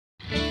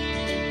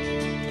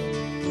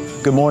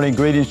Good morning,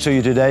 greetings to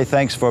you today.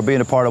 Thanks for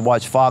being a part of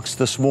Watch Fox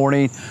this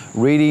morning.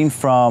 Reading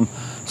from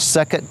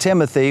 2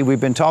 Timothy. We've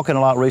been talking a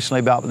lot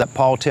recently about that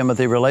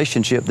Paul-Timothy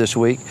relationship this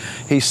week.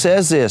 He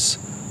says this,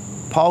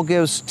 Paul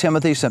gives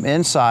Timothy some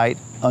insight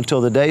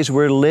until the days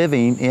we're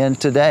living in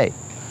today.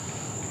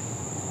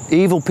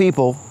 Evil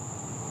people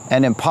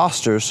and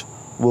imposters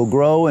will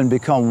grow and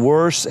become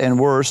worse and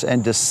worse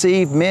and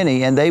deceive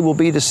many, and they will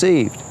be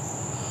deceived.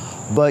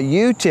 But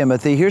you,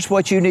 Timothy, here's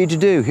what you need to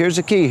do. Here's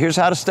the key. Here's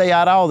how to stay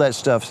out of all that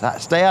stuff.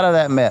 Stay out of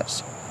that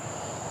mess.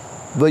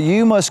 But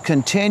you must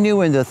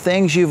continue in the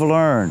things you've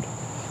learned,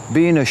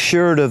 being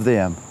assured of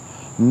them,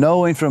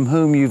 knowing from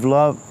whom you've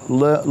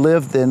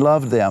lived and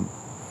loved them,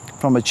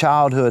 from a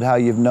childhood how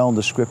you've known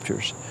the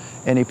Scriptures.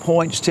 And he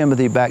points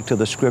Timothy back to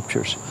the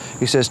Scriptures.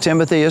 He says,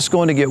 Timothy, it's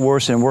going to get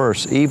worse and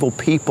worse. Evil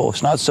people.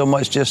 It's not so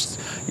much just,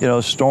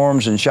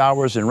 storms and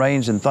showers and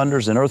rains and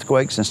thunders and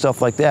earthquakes and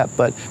stuff like that,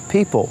 but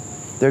people.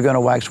 They're going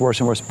to wax worse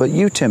and worse. But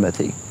you,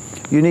 Timothy,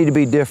 you need to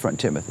be different,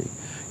 Timothy.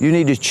 You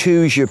need to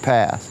choose your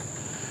path.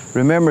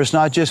 Remember, it's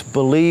not just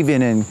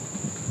believing in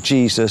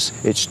Jesus,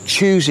 it's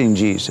choosing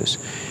Jesus.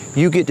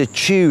 You get to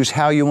choose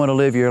how you want to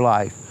live your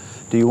life.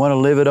 Do you want to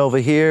live it over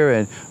here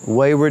and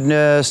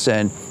waywardness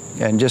and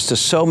just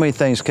so many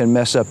things can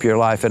mess up your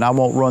life, and I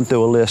won't run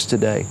through a list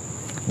today.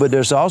 But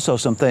there's also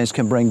some things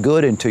can bring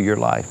good into your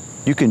life.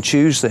 You can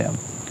choose them.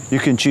 You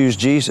can choose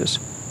Jesus.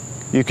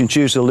 You can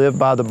choose to live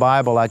by the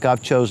Bible like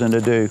I've chosen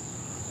to do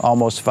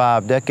almost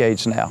 5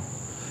 decades now.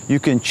 You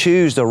can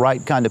choose the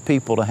right kind of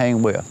people to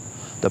hang with,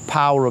 the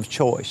power of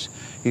choice.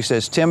 He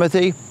says,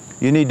 Timothy,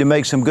 you need to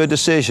make some good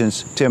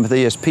decisions,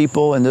 Timothy. As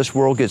people in this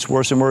world gets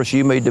worse and worse,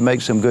 you need to make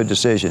some good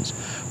decisions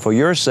for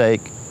your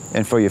sake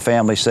and for your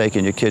family's sake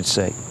and your kids'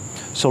 sake.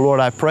 So Lord,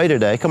 I pray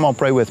today, come on,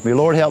 pray with me.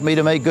 Lord, help me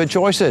to make good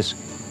choices.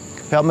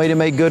 Help me to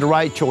make good,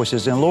 right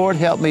choices. And Lord,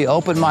 help me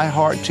open my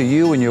heart to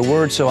you and your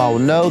word so I will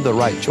know the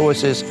right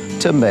choices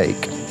to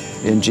make.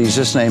 In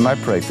Jesus' name I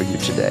pray for you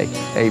today.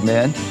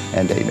 Amen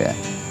and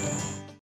amen.